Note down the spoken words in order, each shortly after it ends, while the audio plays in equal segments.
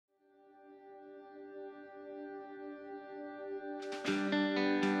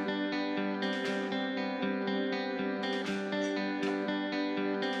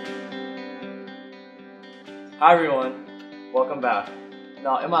Hi everyone, welcome back.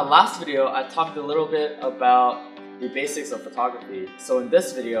 Now in my last video, I talked a little bit about the basics of photography. So in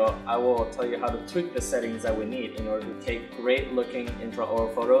this video, I will tell you how to tweak the settings that we need in order to take great looking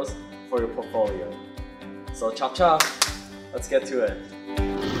intraoral photos for your portfolio. So chop chop, let's get to it.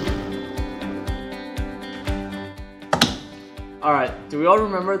 Alright, do we all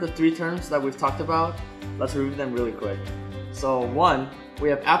remember the three terms that we've talked about? Let's review them really quick. So 1, we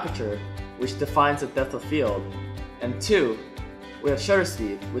have aperture, which defines the depth of field. And 2, we have shutter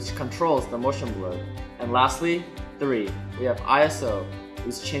speed, which controls the motion blur. And lastly, 3, we have ISO,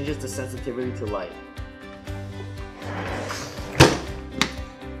 which changes the sensitivity to light.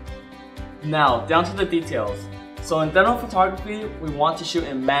 Now, down to the details. So in dental photography, we want to shoot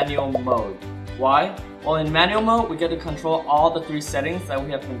in manual mode. Why? Well, in manual mode, we get to control all the three settings that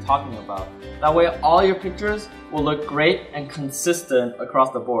we have been talking about. That way, all your pictures will look great and consistent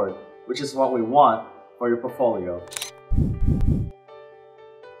across the board, which is what we want for your portfolio.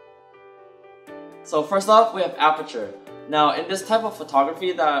 So first off, we have aperture. Now, in this type of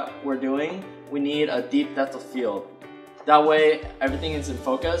photography that we're doing, we need a deep depth of field. That way, everything is in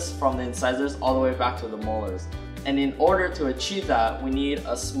focus from the incisors all the way back to the molars. And in order to achieve that, we need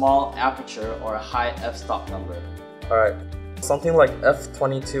a small aperture or a high f-stop number. Alright, something like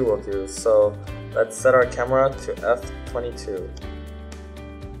f22 will do. So let's set our camera to f22.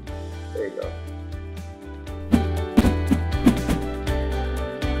 There you go.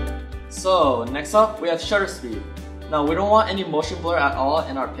 So next up, we have shutter speed. Now we don't want any motion blur at all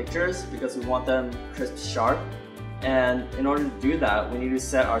in our pictures because we want them crisp sharp. And in order to do that, we need to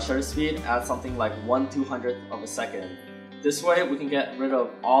set our shutter speed at something like 1/200th of a second. This way we can get rid of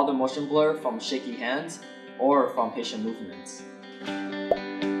all the motion blur from shaky hands or from patient movements.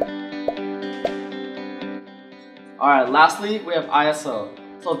 Alright, lastly we have ISO.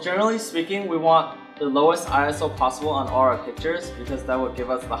 So generally speaking, we want the lowest ISO possible on all our pictures because that will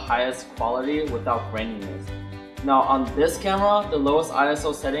give us the highest quality without graininess. Now on this camera, the lowest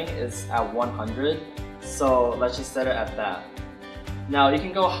ISO setting is at 100. So let's just set it at that. Now you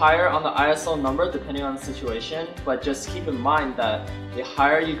can go higher on the ISO number depending on the situation, but just keep in mind that the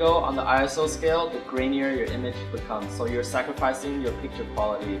higher you go on the ISO scale, the grainier your image becomes. So you're sacrificing your picture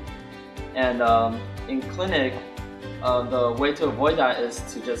quality. And in clinic, the way to avoid that is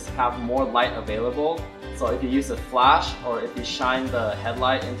to just have more light available. So if you use a flash or if you shine the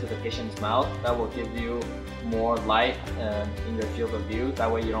headlight into the patient's mouth, that will give you more light in your field of view. That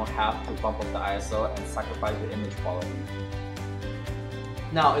way you don't have to bump up the ISO and sacrifice your image quality.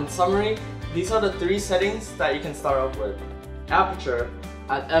 Now in summary, these are the three settings that you can start off with. Aperture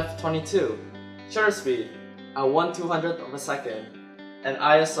at f22, shutter speed at 1/200th of a second, and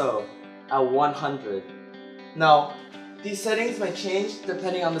ISO at 100. Now these settings may change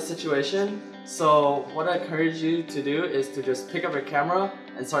depending on the situation, so what I encourage you to do is to just pick up your camera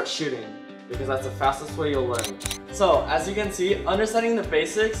and start shooting, because that's the fastest way you'll learn. So as you can see, understanding the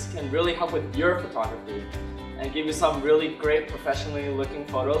basics can really help with your photography and give you some really great professionally looking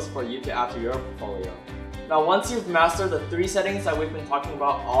photos for you to add to your portfolio. Now once you've mastered the three settings that we've been talking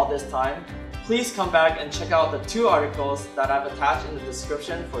about all this time, please come back and check out the 2 articles that I've attached in the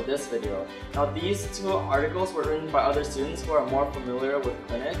description for this video. Now these 2 articles were written by other students who are more familiar with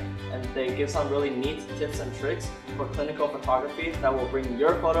clinic, and they give some really neat tips and tricks for clinical photography that will bring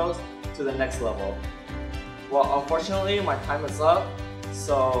your photos to the next level. Well, unfortunately my time is up,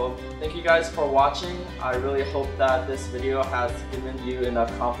 so thank you guys for watching. I really hope that this video has given you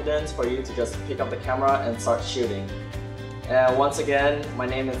enough confidence for you to just pick up the camera and start shooting. And once again, my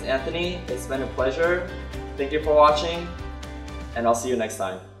name is Anthony. It's been a pleasure. Thank you for watching, and I'll see you next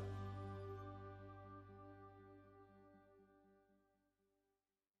time.